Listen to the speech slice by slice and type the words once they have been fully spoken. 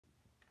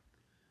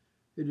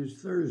It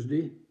is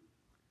Thursday,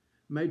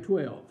 May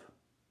 12th.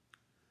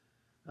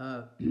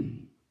 I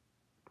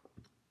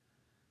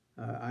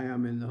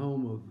am in the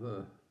home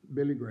of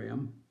Billy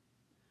Graham,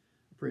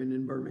 a friend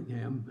in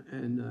Birmingham,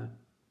 and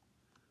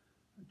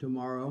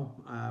tomorrow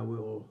I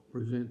will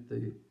present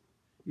the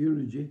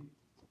eulogy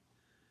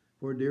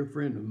for a dear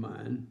friend of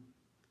mine,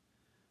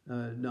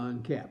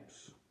 Don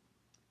Capps.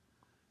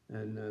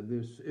 And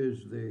this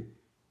is the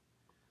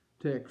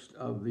text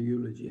of the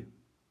eulogy.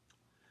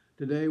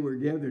 Today we're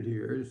gathered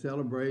here to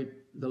celebrate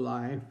the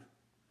life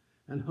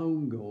and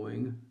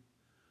homegoing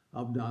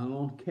of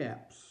Donald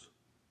Capps.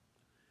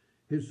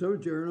 His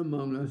sojourn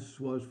among us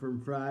was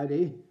from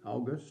Friday,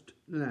 August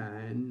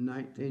 9,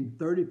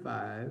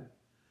 1935,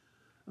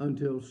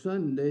 until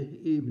Sunday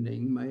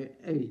evening, May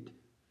 8,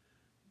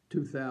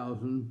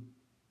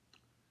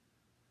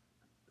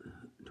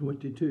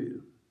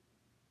 2022.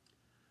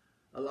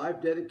 A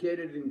life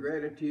dedicated in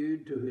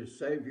gratitude to his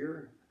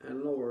Savior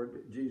and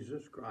Lord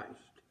Jesus Christ.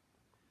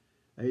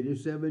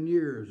 87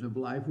 years of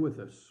life with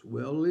us,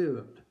 well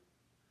lived,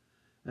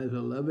 as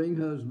a loving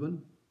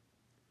husband,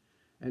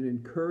 an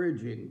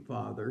encouraging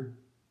father,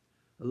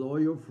 a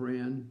loyal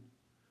friend,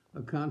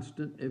 a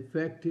constant,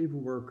 effective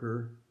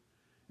worker,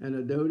 and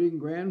a doting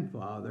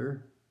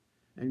grandfather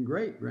and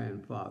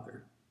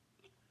great-grandfather.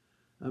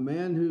 A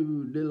man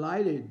who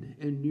delighted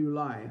in new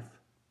life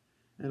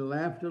and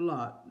laughed a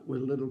lot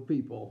with little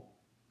people.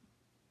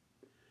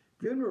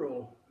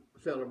 Funeral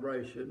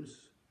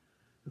celebrations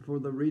for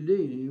the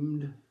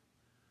redeemed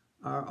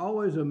are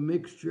always a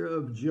mixture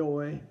of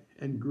joy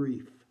and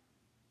grief.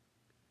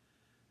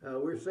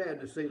 We're sad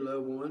to see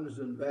loved ones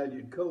and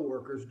valued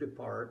co-workers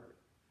depart.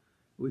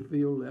 We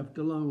feel left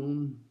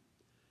alone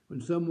when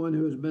someone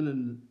who has been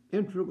an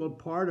integral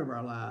part of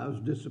our lives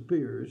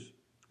disappears.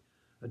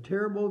 A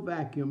terrible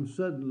vacuum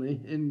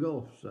suddenly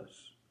engulfs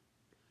us.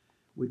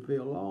 We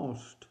feel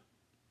lost.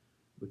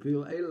 We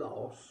feel a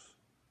loss,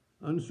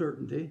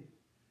 uncertainty,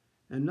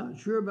 and not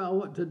sure about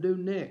what to do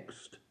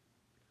next.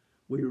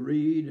 We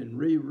read and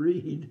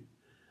reread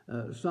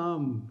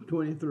Psalm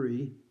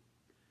 23,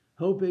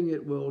 hoping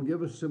it will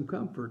give us some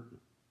comfort.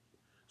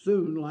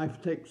 Soon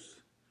life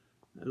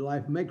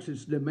makes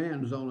its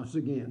demands on us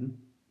again,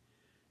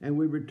 and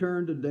we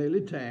return to daily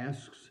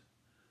tasks,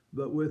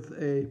 but with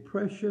a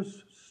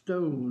precious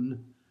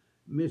stone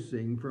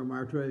missing from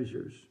our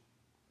treasures.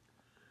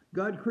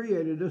 God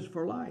created us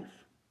for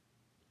life.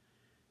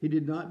 He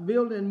did not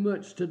build in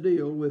much to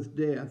deal with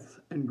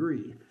death and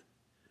grief,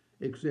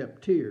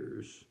 except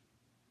tears.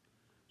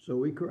 So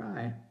we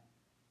cry.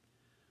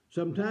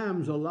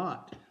 Sometimes a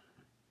lot,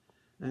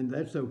 and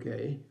that's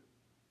okay.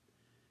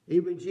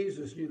 Even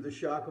Jesus knew the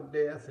shock of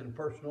death and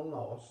personal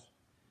loss.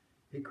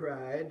 He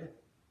cried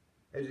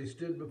as he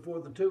stood before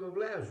the tomb of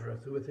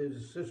Lazarus with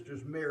his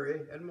sisters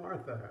Mary and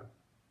Martha.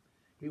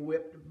 He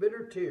wept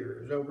bitter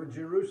tears over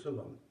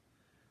Jerusalem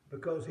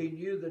because he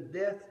knew the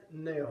death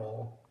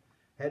knell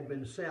had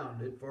been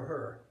sounded for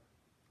her.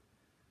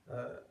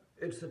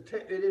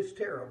 It is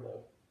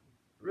terrible,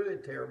 really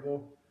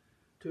terrible,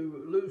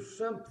 to lose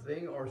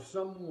something or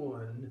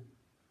someone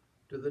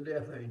to the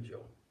death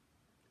angel.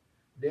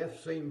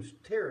 Death seems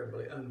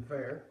terribly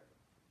unfair.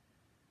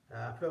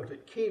 I felt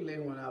it keenly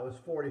when I was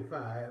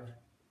 45.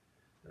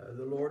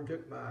 The Lord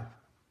took my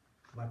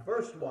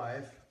first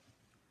wife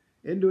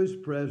into his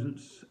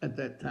presence at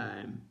that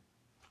time.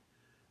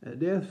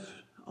 Death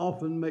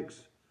often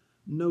makes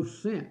no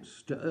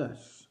sense to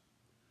us.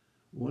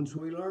 Once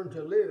we learn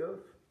to live,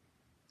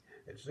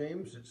 it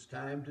seems it's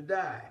time to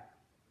die.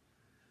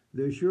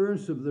 The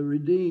assurance of the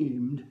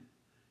redeemed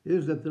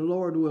is that the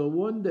Lord will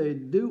one day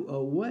do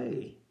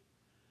away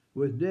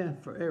with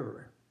death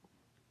forever.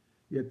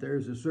 Yet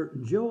there's a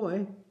certain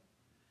joy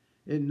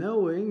in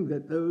knowing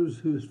that those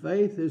whose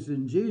faith is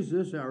in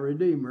Jesus, our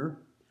Redeemer,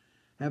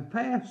 have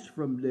passed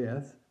from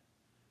death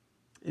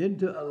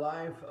into a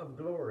life of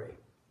glory.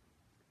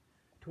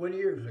 20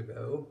 years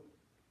ago,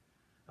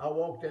 I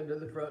walked into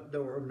the front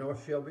door of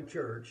North Shelby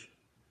Church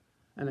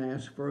and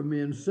asked for a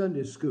men's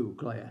Sunday school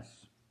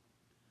class.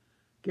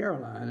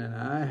 Caroline and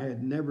I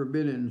had never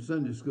been in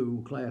Sunday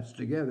school class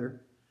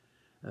together.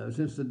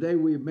 Since the day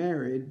we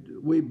married,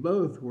 we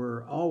both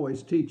were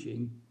always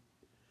teaching.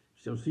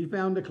 So she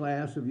found a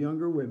class of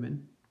younger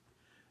women,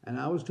 and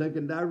I was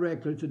taken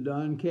directly to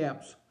Don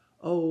Capps'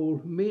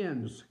 old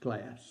men's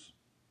class.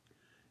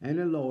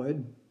 Anna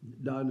Lloyd,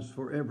 Don's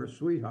forever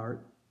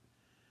sweetheart,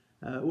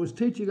 was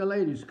teaching a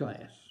ladies'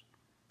 class.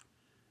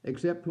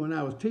 Except when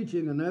I was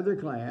teaching another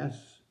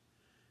class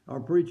or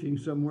preaching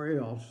somewhere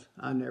else,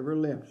 I never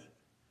left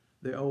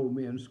the old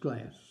men's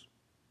class.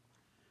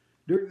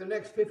 During the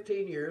next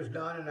 15 years,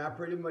 Don and I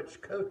pretty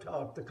much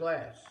co-taught the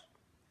class.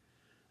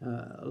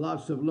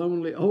 Lots of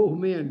lonely old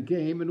men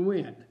came and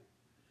went,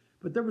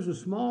 but there was a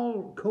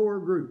small core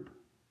group.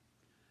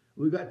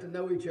 We got to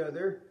know each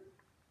other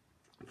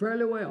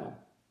fairly well.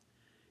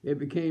 It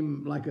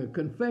became like a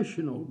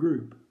confessional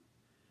group.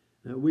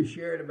 We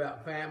shared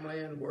about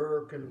family and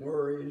work and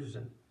worries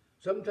and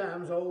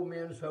sometimes old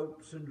men's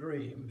hopes and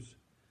dreams.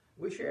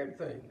 We shared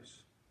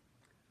things.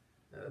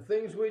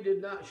 things we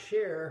did not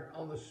share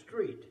on the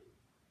street.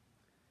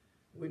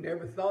 We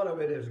never thought of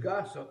it as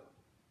gossip.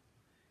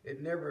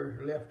 It never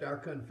left our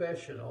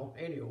confessional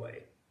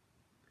anyway.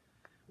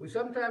 We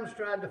sometimes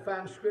tried to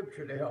find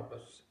scripture to help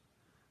us.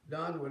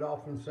 Don would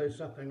often say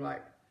something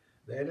like,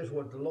 "That is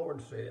what the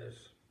Lord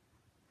says."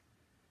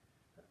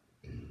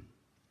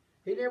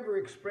 He never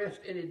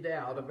expressed any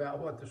doubt about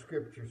what the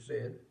scripture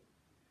said.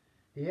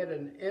 He had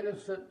an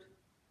innocent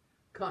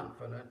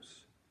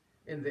confidence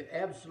in the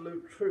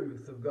absolute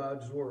truth of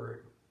God's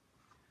word.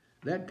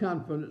 That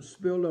confidence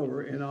spilled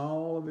over in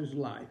all of his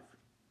life.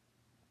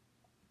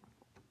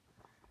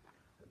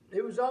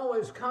 He was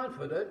always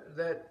confident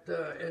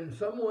that in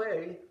some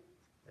way,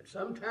 at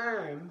some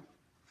time,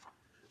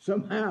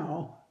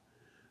 somehow,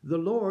 the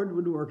Lord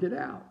would work it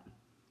out.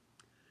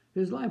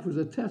 His life was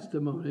a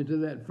testimony to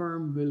that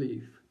firm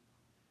belief.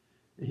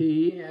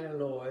 He, Anna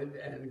Lloyd,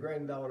 and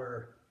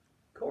granddaughter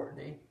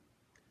Courtney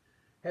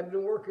have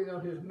been working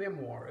on his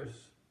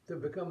memoirs to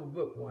become a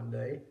book one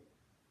day.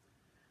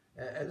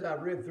 As I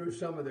read through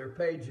some of their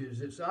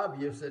pages, it's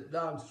obvious that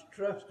Don's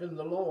trust in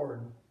the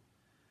Lord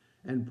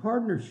and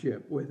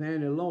partnership with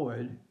Anna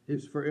Lloyd,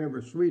 his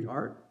forever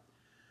sweetheart,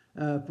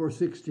 for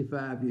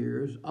 65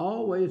 years,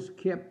 always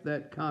kept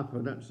that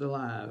confidence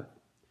alive.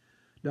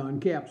 Don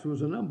Capps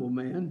was an humble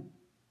man.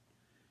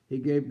 He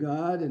gave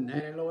God and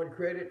Anna Lloyd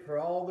credit for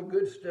all the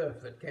good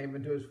stuff that came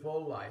into his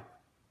full life.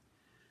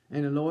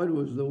 Anna Lloyd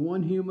was the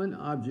one human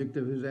object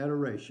of his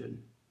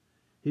adoration.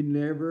 He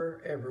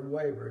never, ever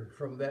wavered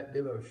from that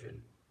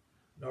devotion,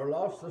 nor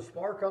lost the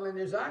sparkle in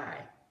his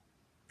eye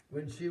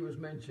when she was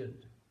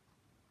mentioned.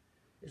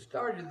 It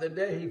started the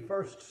day he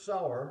first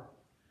saw her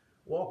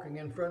walking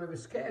in front of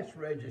his cash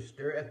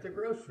register at the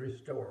grocery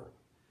store,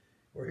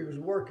 where he was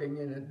working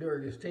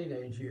during his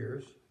teenage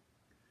years.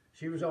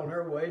 She was on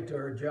her way to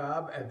her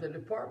job at the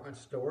department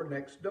store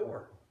next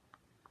door.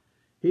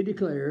 He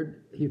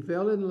declared he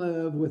fell in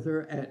love with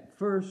her at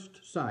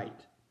first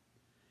sight.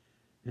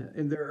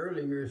 In their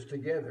early years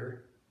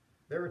together,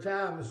 there were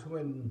times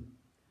when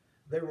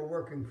they were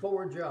working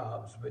 4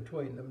 jobs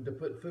between them to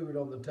put food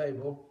on the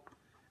table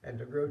and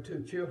to grow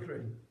 2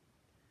 children.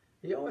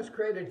 He always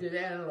credited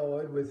Anna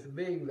Lloyd with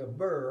being the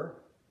burr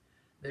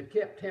that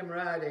kept him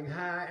riding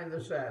high in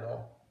the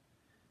saddle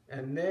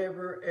and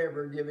never,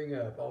 ever giving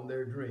up on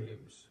their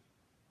dreams.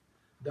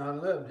 Don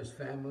loved his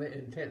family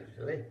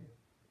intensely.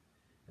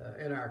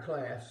 In our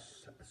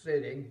class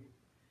setting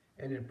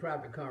and in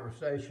private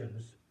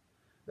conversations,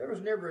 there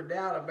was never a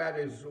doubt about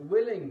his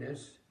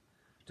willingness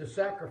to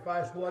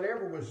sacrifice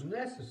whatever was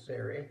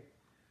necessary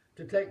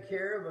to take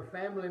care of a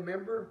family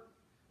member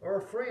or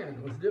a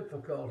friend with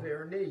difficulty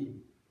or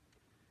need.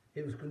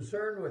 He was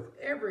concerned with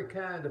every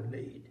kind of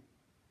need,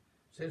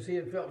 since he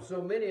had felt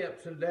so many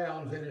ups and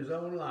downs in his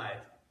own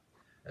life.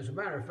 As a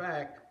matter of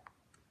fact,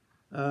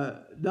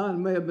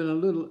 Don may have been a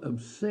little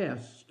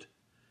obsessed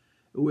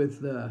with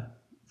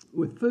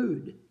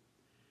food.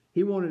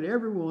 He wanted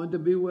everyone to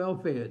be well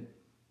fed.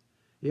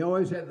 He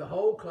always had the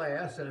whole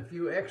class and a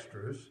few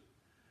extras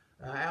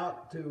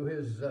out to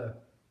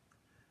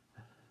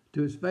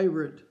his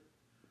favorite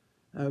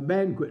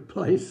banquet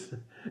place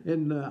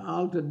in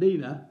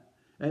Altadena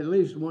at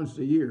least once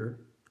a year.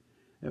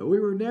 We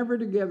were never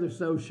together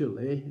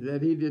socially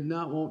that he did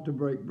not want to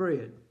break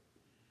bread.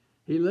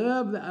 He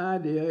loved the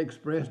idea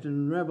expressed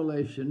in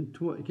Revelation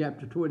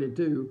chapter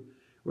 22,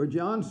 where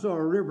John saw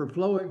a river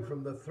flowing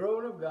from the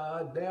throne of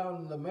God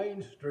down the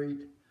main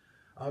street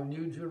of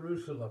New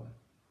Jerusalem,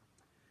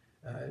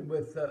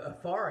 with a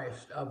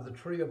forest of the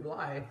tree of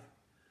life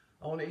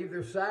on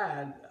either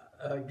side,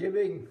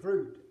 giving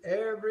fruit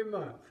every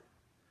month.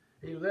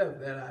 He loved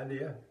that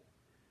idea.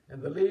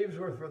 And the leaves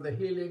were for the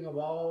healing of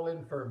all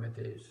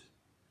infirmities.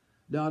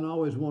 Don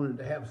always wanted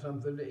to have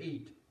something to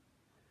eat.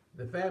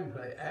 The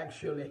family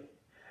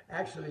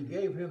actually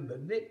gave him the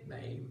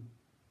nickname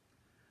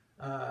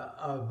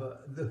of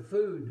the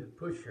food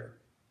pusher.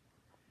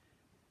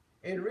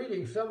 In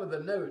reading some of the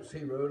notes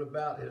he wrote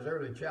about his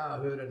early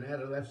childhood and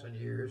adolescent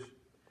years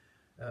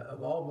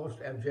of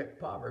almost abject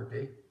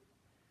poverty,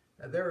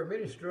 there were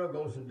many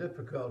struggles and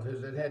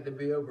difficulties that had to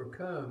be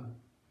overcome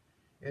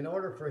in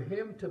order for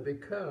him to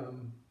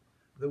become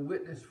the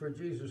witness for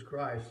Jesus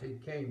Christ he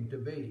came to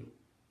be.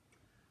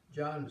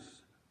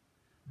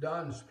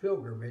 Don's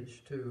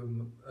pilgrimage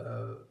to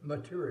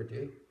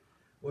maturity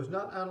was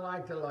not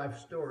unlike the life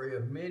story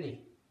of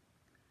many.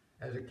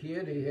 As a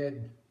kid, he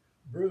had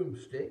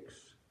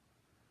broomsticks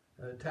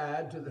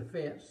tied to the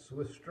fence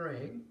with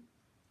string,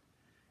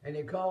 and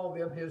he called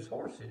them his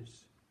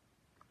horses.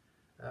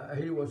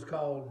 He was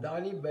called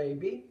Donnie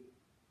Baby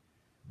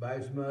by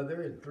his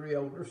mother and 3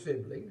 older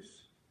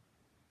siblings.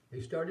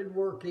 He started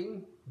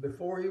working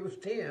before he was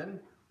 10,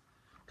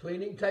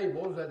 cleaning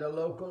tables at a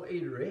local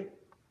eatery,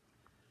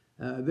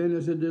 then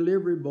as a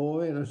delivery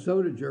boy and a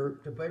soda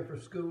jerk to pay for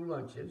school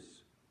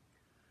lunches.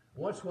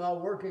 Once while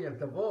working at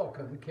the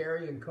Vulcan,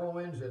 carrying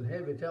coins and the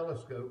heavy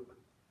telescope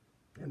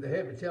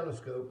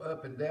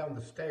up and down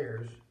the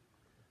stairs,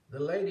 the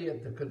lady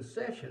at the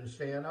concession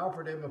stand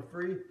offered him a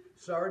free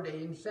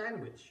sardine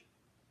sandwich.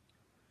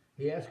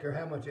 He asked her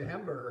how much a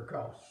hamburger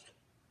cost.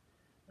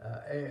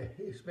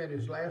 He spent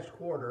his last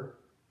quarter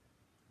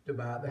to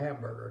buy the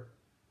hamburger.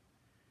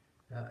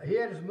 He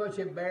had as much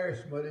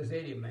embarrassment as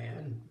any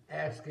man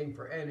asking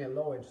for Annie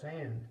Lloyd's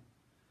hand.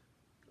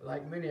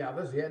 Like many of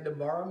us, he had to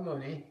borrow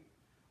money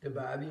to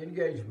buy the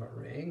engagement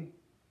ring.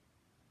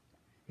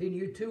 He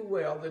knew too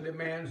well the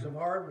demands of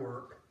hard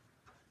work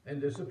and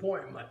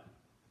disappointment.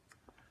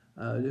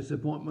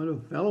 Disappointment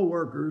of fellow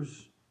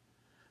workers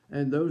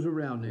and those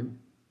around him.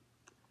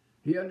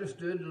 He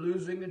understood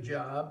losing a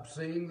job,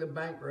 seeing the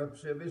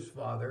bankruptcy of his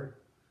father,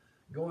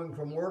 going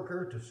from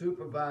worker to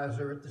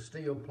supervisor at the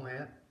steel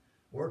plant,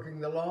 working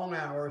the long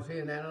hours he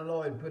and Anna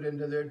Lloyd put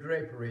into their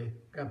drapery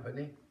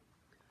company,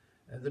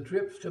 the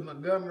trips to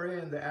Montgomery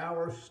and the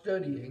hours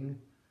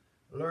studying,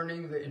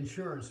 learning the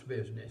insurance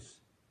business.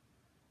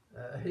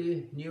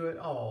 He knew it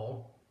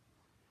all.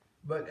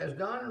 But as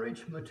Don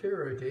reached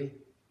maturity,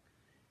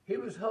 he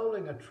was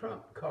holding a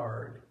trump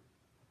card.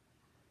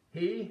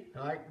 He,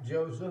 like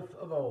Joseph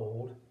of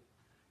old,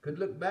 could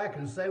look back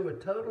and say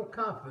with total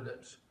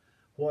confidence,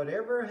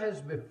 whatever has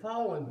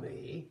befallen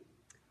me,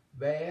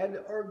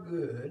 bad or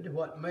good,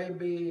 what may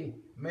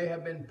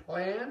have been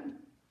planned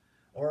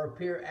or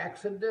appear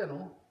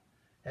accidental,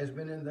 has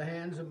been in the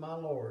hands of my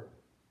Lord.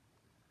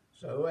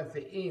 So at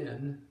the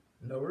end,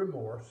 no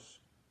remorse,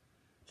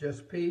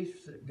 just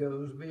peace that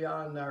goes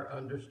beyond our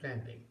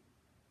understanding.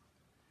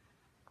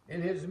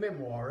 In his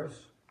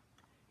memoirs,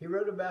 he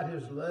wrote about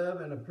his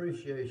love and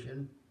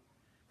appreciation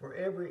for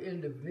every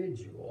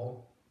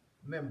individual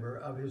member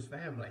of his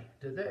family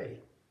today.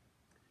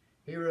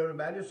 He wrote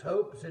about his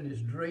hopes and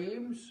his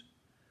dreams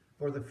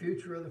for the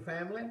future of the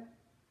family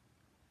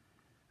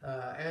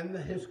and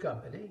his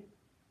company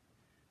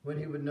when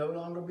he would no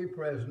longer be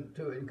present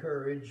to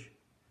encourage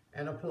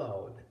and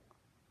applaud.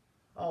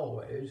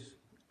 Always,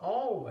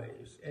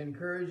 always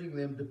encouraging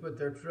them to put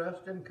their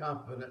trust and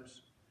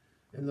confidence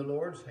in the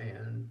Lord's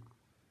hand,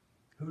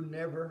 who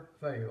never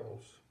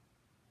fails.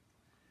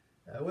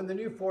 When the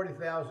new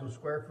 40,000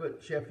 square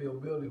foot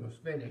Sheffield building was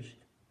finished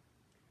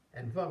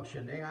and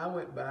functioning, I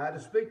went by to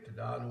speak to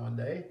Don one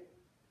day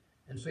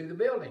and see the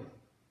building.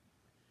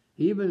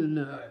 He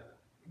even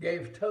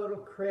gave total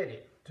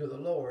credit to the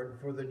Lord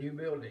for the new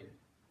building.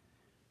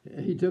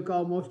 He took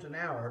almost an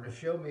hour to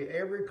show me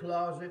every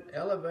closet,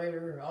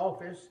 elevator,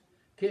 office,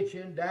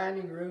 kitchen,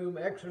 dining room,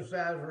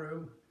 exercise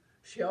room,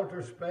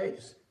 shelter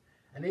space,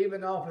 and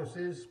even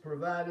offices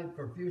provided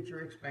for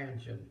future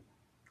expansion.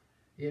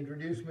 He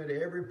introduced me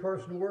to every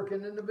person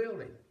working in the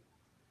building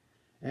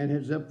and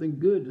had something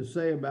good to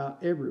say about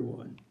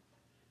everyone,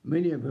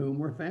 many of whom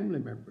were family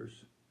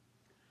members.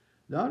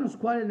 Don was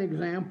quite an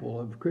example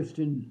of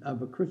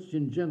a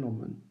Christian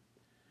gentleman.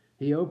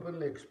 He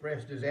openly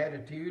expressed his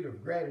attitude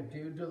of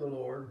gratitude to the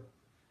Lord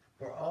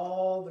for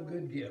all the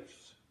good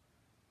gifts.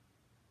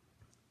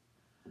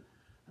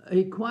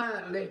 His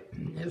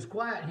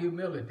quiet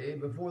humility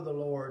before the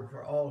Lord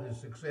for all his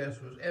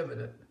success was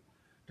evident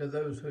to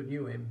those who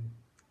knew him.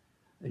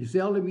 He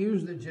seldom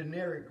used the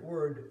generic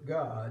word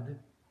God.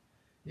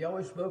 He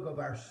always spoke of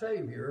our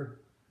Savior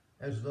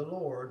as the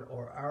Lord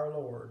or our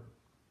Lord.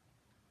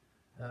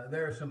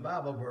 There are some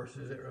Bible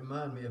verses that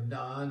remind me of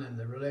Don and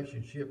the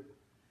relationship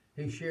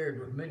he shared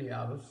with many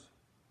of us.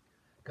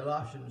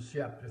 Colossians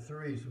chapter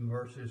 3, some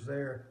verses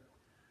there.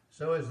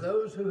 So as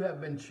those who have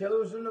been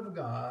chosen of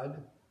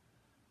God,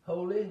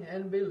 holy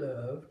and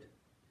beloved,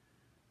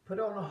 put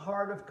on a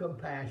heart of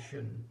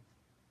compassion,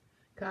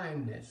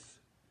 kindness,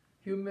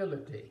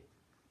 humility,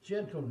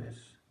 gentleness,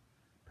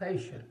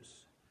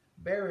 patience,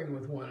 bearing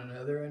with one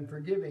another and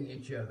forgiving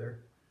each other.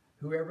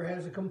 Whoever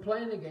has a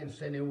complaint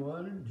against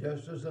anyone,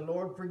 just as the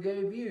Lord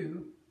forgave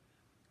you,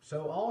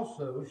 so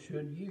also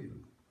should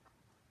you.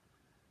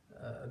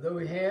 Though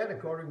he had,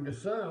 according to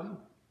some,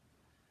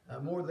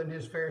 more than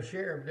his fair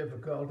share of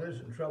difficulties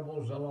and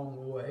troubles along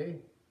the way,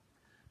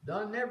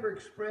 Don never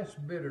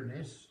expressed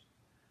bitterness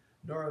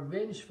nor a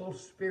vengeful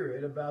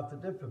spirit about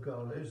the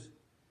difficulties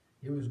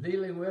he was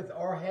dealing with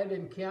or had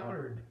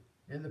encountered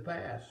in the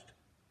past.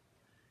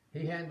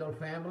 He handled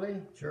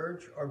family,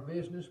 church, or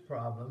business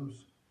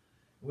problems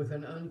with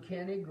an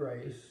uncanny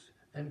grace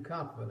and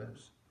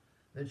confidence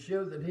that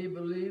showed that he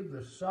believed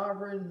the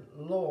sovereign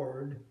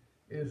Lord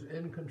is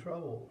in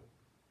control.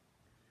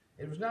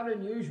 It was not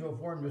unusual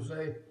for him to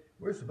say,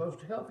 we're supposed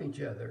to help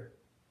each other.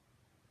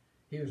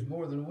 He was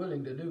more than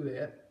willing to do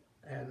that,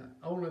 and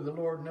only the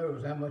Lord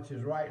knows how much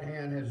his right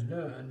hand has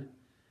done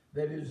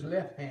that his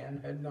left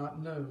hand had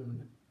not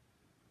known.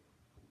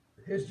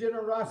 His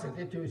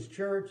generosity to his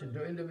church and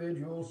to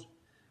individuals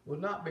will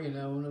not be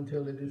known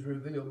until it is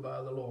revealed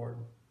by the Lord.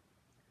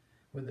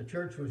 When the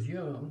church was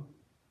young,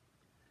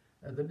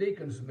 the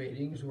deacons'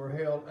 meetings were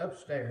held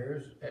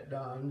upstairs at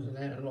Don's and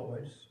Anna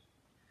Lloyd's.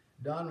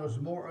 Don was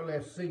more or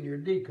less senior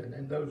deacon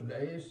in those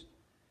days.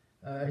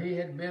 He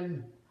had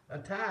been a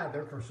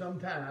tither for some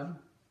time,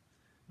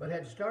 but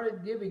had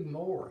started giving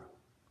more.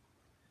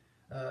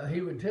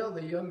 He would tell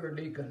the younger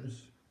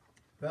deacons,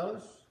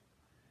 fellas,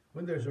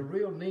 when there's a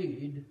real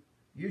need,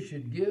 you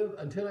should give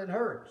until it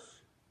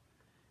hurts.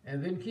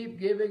 and then keep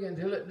giving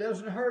until it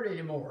doesn't hurt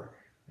anymore.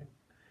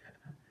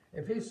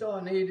 If he saw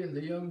a need in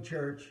the young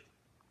church,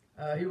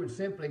 he would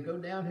simply go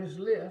down his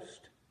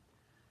list,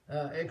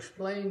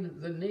 explain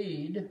the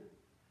need,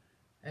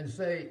 and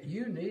say,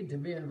 you need to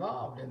be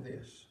involved in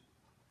this.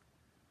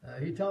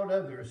 He taught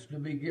others to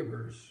be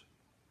givers.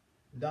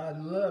 And I'd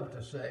love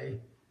to say,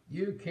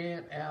 you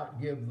can't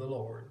outgive the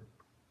Lord.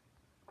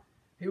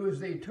 He was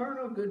the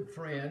eternal good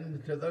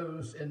friend to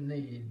those in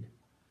need,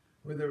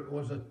 whether it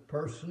was a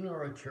person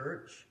or a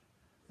church,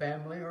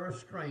 family or a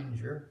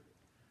stranger.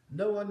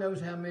 No one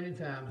knows how many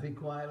times he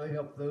quietly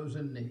helped those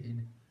in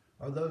need,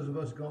 or those of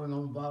us going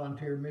on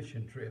volunteer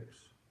mission trips,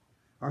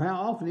 or how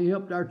often he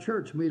helped our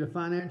church meet a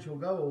financial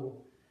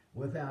goal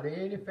without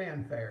any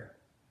fanfare.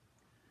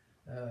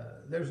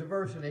 There's a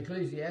verse in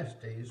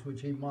Ecclesiastes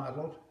which he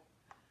modeled.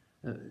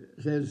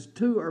 Says,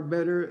 two are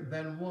better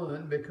than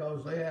one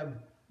because they have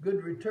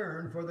good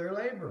return for their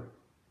labor.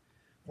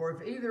 For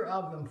if either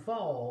of them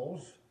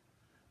falls,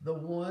 the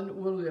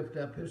one will lift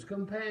up his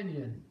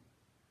companion.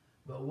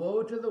 But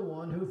woe to the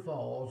one who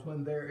falls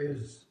when there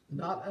is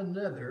not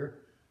another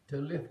to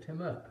lift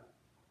him up.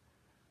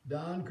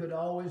 Don could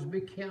always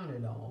be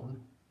counted on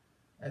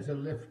as a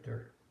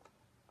lifter.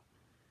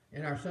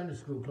 In our Sunday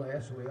school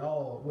class, we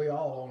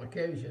all on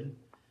occasion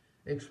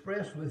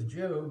expressed with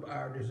Job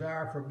our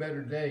desire for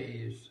better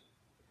days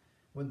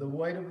when the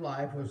weight of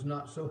life was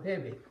not so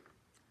heavy.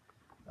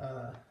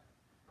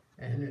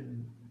 And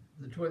in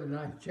the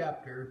 29th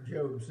chapter,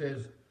 Job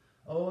says,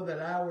 oh, that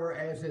I were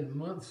as in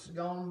months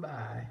gone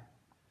by,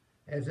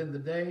 as in the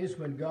days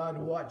when God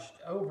watched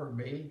over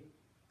me,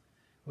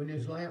 when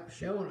his lamp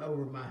shone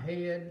over my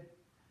head.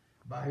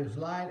 By his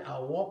light I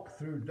walked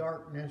through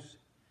darkness,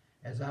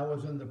 as I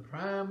was in the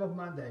prime of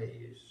my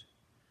days,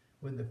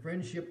 when the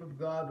friendship of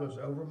God was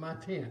over my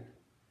tent,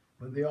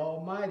 when the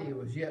Almighty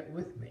was yet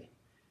with me,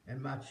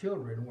 and my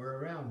children were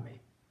around me,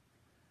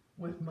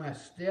 when my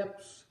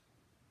steps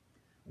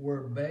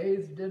were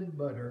bathed in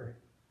butter,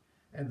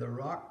 and the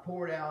rock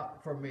poured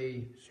out for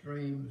me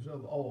streams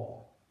of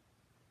oil.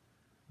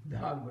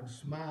 God would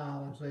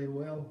smile and say,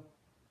 well,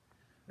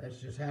 that's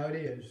just how it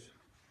is.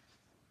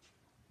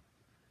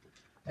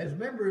 As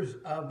members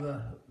of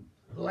the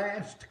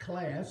last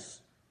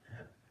class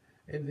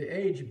in the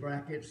age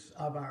brackets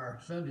of our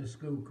Sunday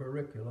school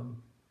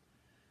curriculum,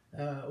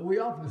 we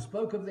often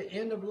spoke of the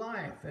end of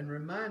life and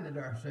reminded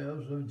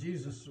ourselves of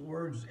Jesus'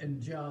 words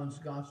in John's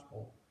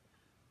Gospel.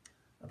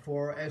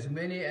 For as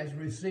many as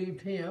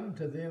received him,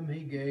 to them he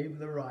gave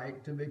the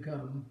right to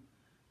become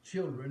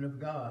children of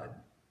God,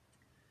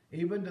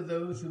 even to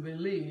those who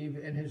believe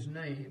in his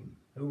name,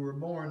 who were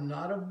born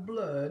not of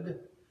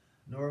blood,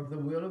 nor of the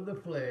will of the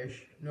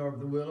flesh, nor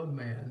of the will of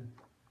man,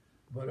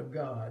 but of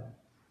God.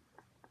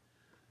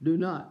 Do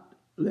not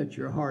let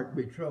your heart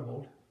be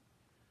troubled.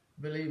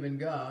 Believe in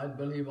God,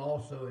 believe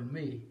also in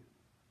me.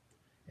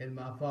 In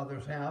my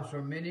Father's house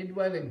are many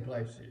dwelling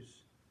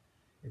places.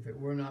 If it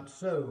were not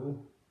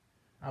so,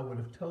 I would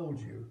have told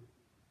you.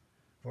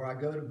 For I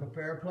go to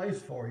prepare a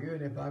place for you,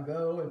 and if I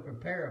go and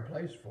prepare a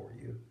place for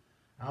you,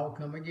 I will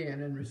come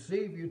again and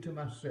receive you to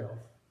myself,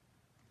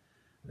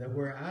 that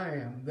where I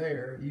am,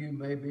 there you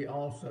may be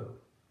also.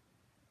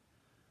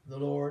 The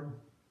Lord,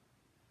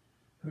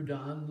 who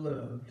Don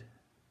loved,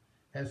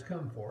 has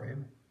come for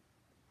him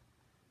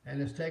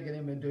and has taken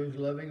him into his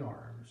loving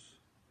arms.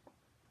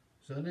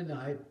 Sunday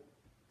night,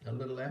 a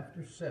little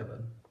after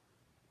 7,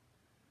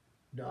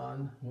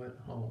 Don went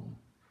home.